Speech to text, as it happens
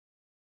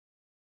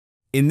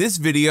In this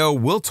video,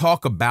 we'll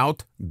talk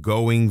about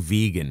going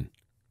vegan.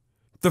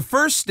 The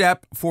first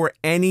step for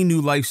any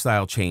new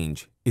lifestyle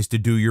change is to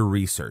do your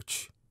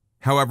research.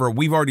 However,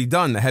 we've already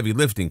done the heavy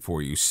lifting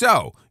for you,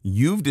 so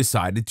you've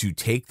decided to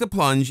take the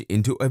plunge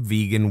into a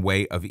vegan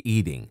way of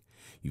eating.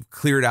 You've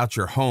cleared out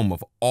your home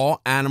of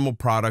all animal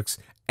products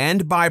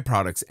and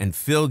byproducts and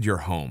filled your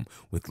home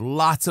with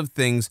lots of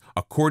things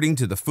according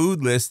to the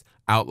food list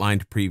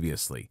outlined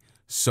previously.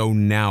 So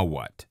now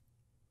what?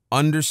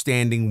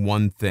 Understanding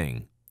one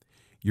thing.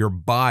 Your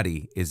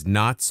body is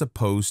not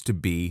supposed to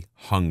be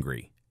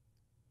hungry.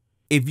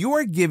 If you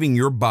are giving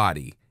your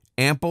body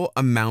ample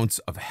amounts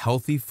of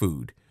healthy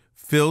food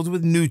filled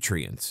with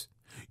nutrients,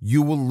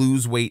 you will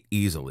lose weight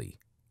easily.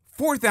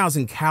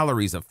 4,000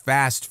 calories of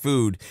fast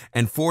food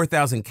and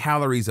 4,000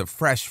 calories of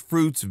fresh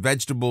fruits,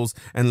 vegetables,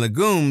 and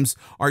legumes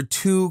are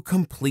two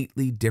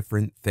completely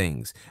different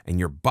things, and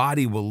your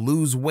body will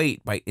lose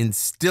weight by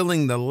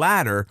instilling the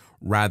latter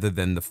rather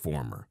than the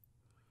former.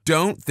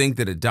 Don't think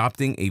that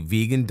adopting a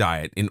vegan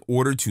diet in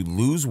order to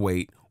lose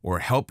weight or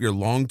help your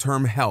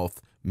long-term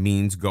health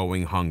means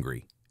going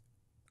hungry.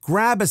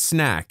 Grab a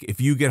snack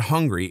if you get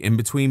hungry in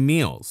between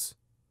meals.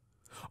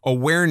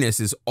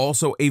 Awareness is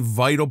also a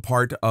vital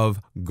part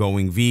of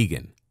going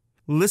vegan.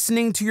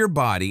 Listening to your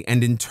body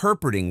and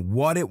interpreting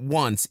what it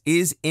wants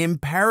is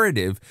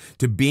imperative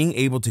to being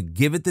able to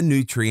give it the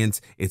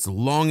nutrients it's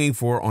longing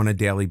for on a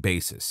daily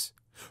basis.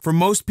 For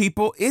most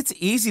people, it's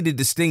easy to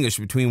distinguish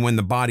between when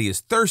the body is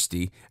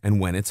thirsty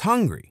and when it's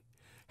hungry.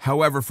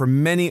 However, for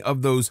many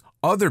of those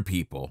other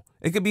people,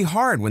 it can be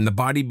hard when the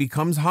body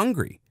becomes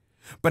hungry,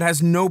 but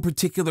has no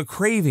particular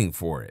craving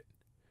for it.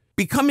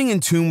 Becoming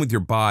in tune with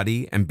your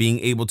body and being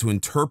able to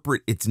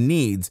interpret its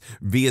needs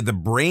via the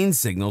brain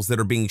signals that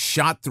are being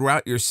shot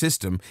throughout your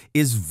system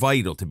is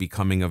vital to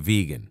becoming a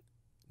vegan.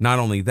 Not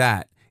only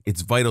that,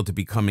 it's vital to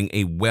becoming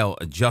a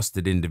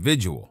well-adjusted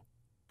individual.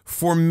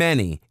 For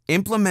many,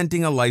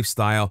 implementing a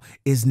lifestyle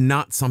is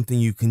not something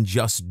you can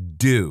just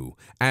do,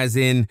 as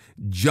in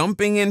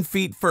jumping in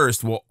feet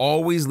first will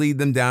always lead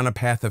them down a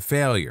path of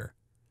failure.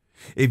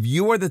 If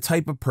you are the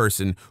type of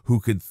person who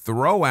could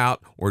throw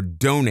out or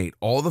donate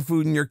all the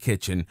food in your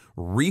kitchen,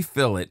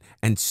 refill it,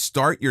 and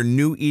start your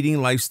new eating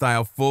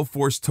lifestyle full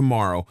force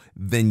tomorrow,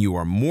 then you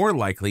are more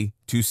likely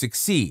to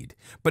succeed.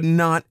 But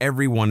not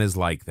everyone is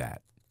like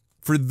that.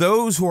 For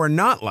those who are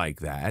not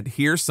like that,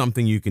 here's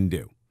something you can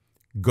do.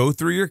 Go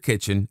through your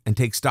kitchen and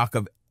take stock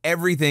of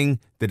everything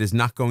that is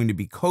not going to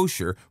be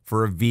kosher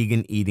for a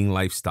vegan eating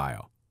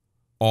lifestyle.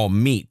 All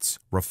meats,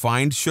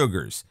 refined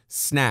sugars,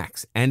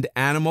 snacks, and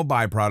animal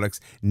byproducts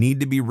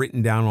need to be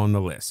written down on the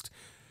list.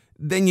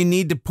 Then you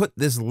need to put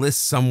this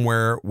list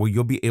somewhere where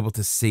you'll be able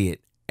to see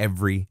it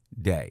every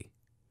day.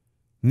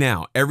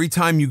 Now, every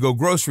time you go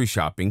grocery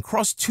shopping,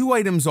 cross 2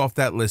 items off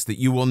that list that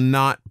you will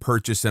not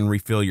purchase and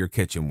refill your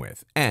kitchen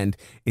with, and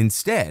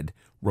instead,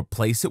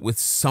 replace it with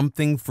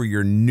something for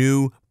your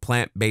new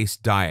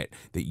plant-based diet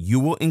that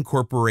you will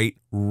incorporate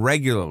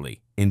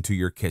regularly into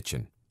your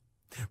kitchen.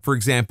 For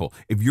example,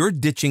 if you're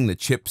ditching the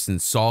chips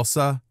and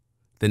salsa,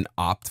 then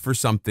opt for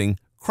something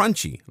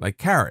crunchy like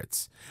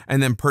carrots,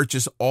 and then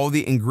purchase all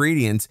the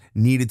ingredients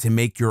needed to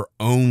make your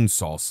own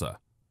salsa.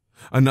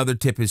 Another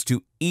tip is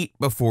to eat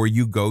before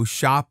you go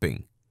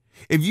shopping.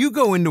 If you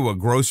go into a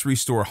grocery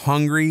store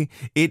hungry,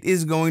 it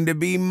is going to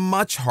be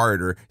much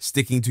harder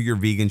sticking to your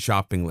vegan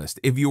shopping list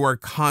if you are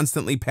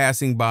constantly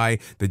passing by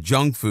the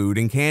junk food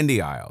and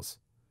candy aisles.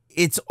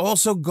 It's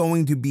also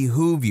going to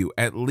behoove you,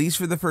 at least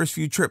for the first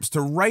few trips, to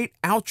write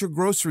out your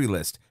grocery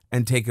list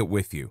and take it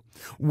with you.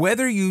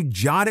 Whether you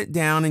jot it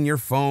down in your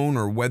phone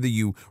or whether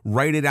you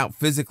write it out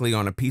physically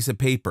on a piece of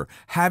paper,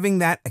 having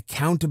that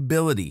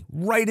accountability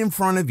right in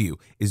front of you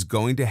is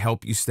going to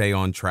help you stay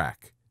on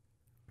track.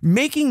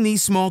 Making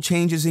these small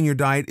changes in your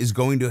diet is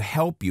going to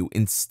help you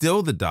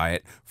instill the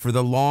diet for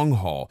the long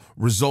haul,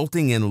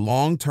 resulting in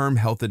long-term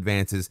health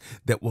advances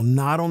that will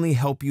not only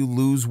help you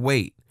lose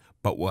weight,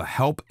 but will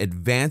help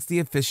advance the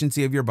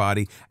efficiency of your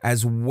body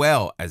as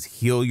well as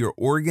heal your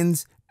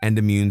organs and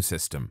immune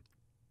system.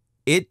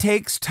 It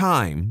takes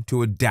time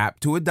to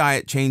adapt to a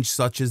diet change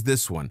such as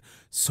this one,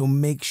 so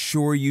make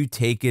sure you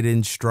take it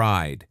in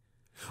stride.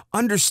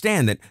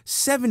 Understand that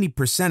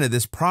 70% of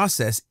this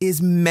process is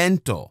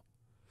mental.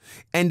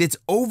 And it's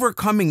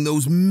overcoming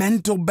those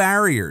mental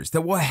barriers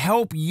that will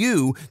help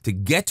you to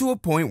get to a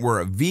point where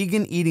a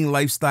vegan eating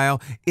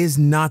lifestyle is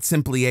not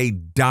simply a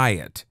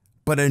diet,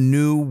 but a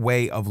new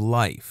way of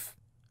life.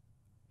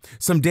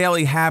 Some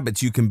daily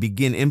habits you can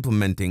begin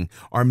implementing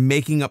are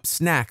making up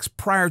snacks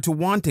prior to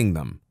wanting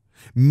them,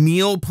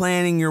 meal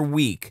planning your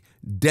week,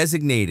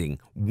 designating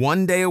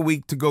 1 day a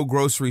week to go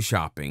grocery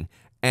shopping,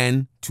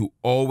 and to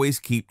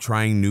always keep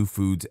trying new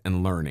foods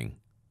and learning.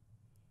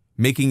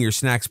 Making your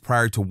snacks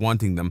prior to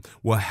wanting them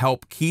will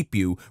help keep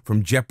you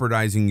from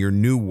jeopardizing your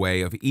new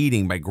way of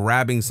eating by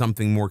grabbing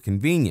something more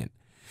convenient.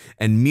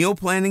 And meal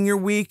planning your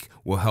week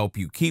will help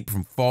you keep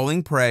from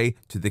falling prey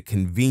to the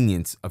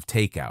convenience of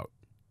takeout.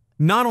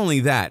 Not only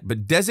that,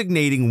 but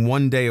designating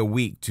one day a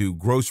week to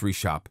grocery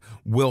shop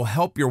will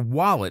help your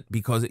wallet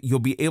because you'll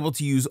be able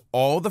to use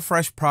all the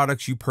fresh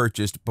products you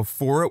purchased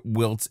before it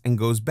wilts and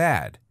goes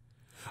bad.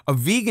 A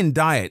vegan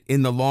diet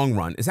in the long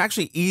run is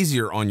actually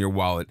easier on your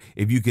wallet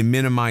if you can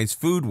minimize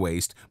food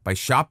waste by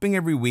shopping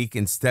every week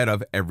instead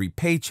of every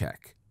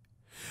paycheck.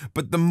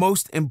 But the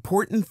most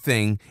important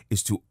thing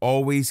is to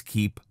always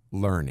keep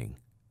learning.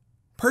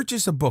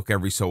 Purchase a book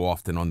every so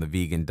often on the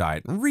vegan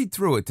diet and read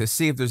through it to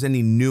see if there's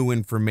any new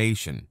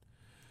information.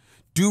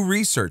 Do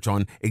research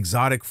on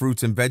exotic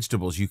fruits and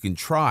vegetables you can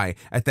try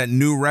at that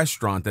new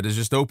restaurant that has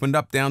just opened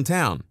up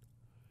downtown.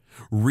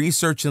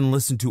 Research and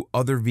listen to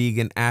other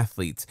vegan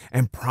athletes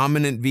and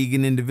prominent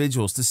vegan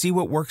individuals to see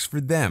what works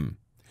for them.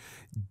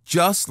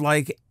 Just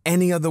like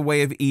any other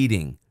way of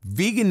eating,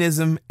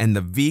 veganism and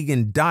the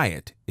vegan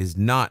diet is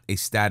not a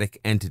static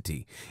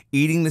entity.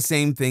 Eating the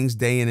same things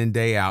day in and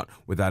day out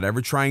without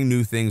ever trying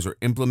new things or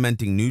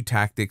implementing new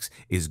tactics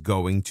is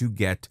going to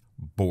get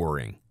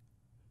boring.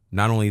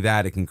 Not only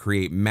that, it can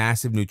create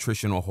massive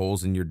nutritional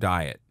holes in your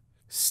diet.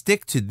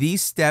 Stick to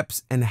these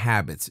steps and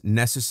habits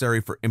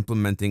necessary for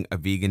implementing a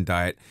vegan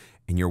diet,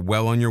 and you're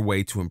well on your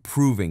way to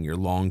improving your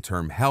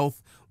long-term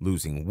health,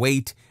 losing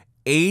weight,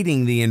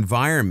 aiding the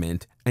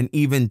environment, and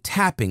even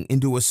tapping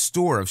into a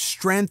store of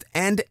strength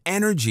and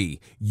energy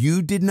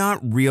you did not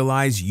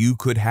realize you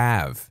could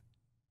have.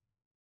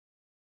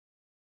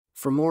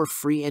 For more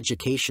free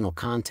educational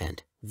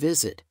content,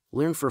 visit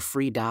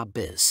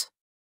learnforfree.biz.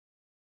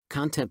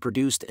 Content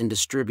produced and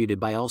distributed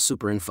by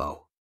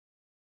AllSuperInfo.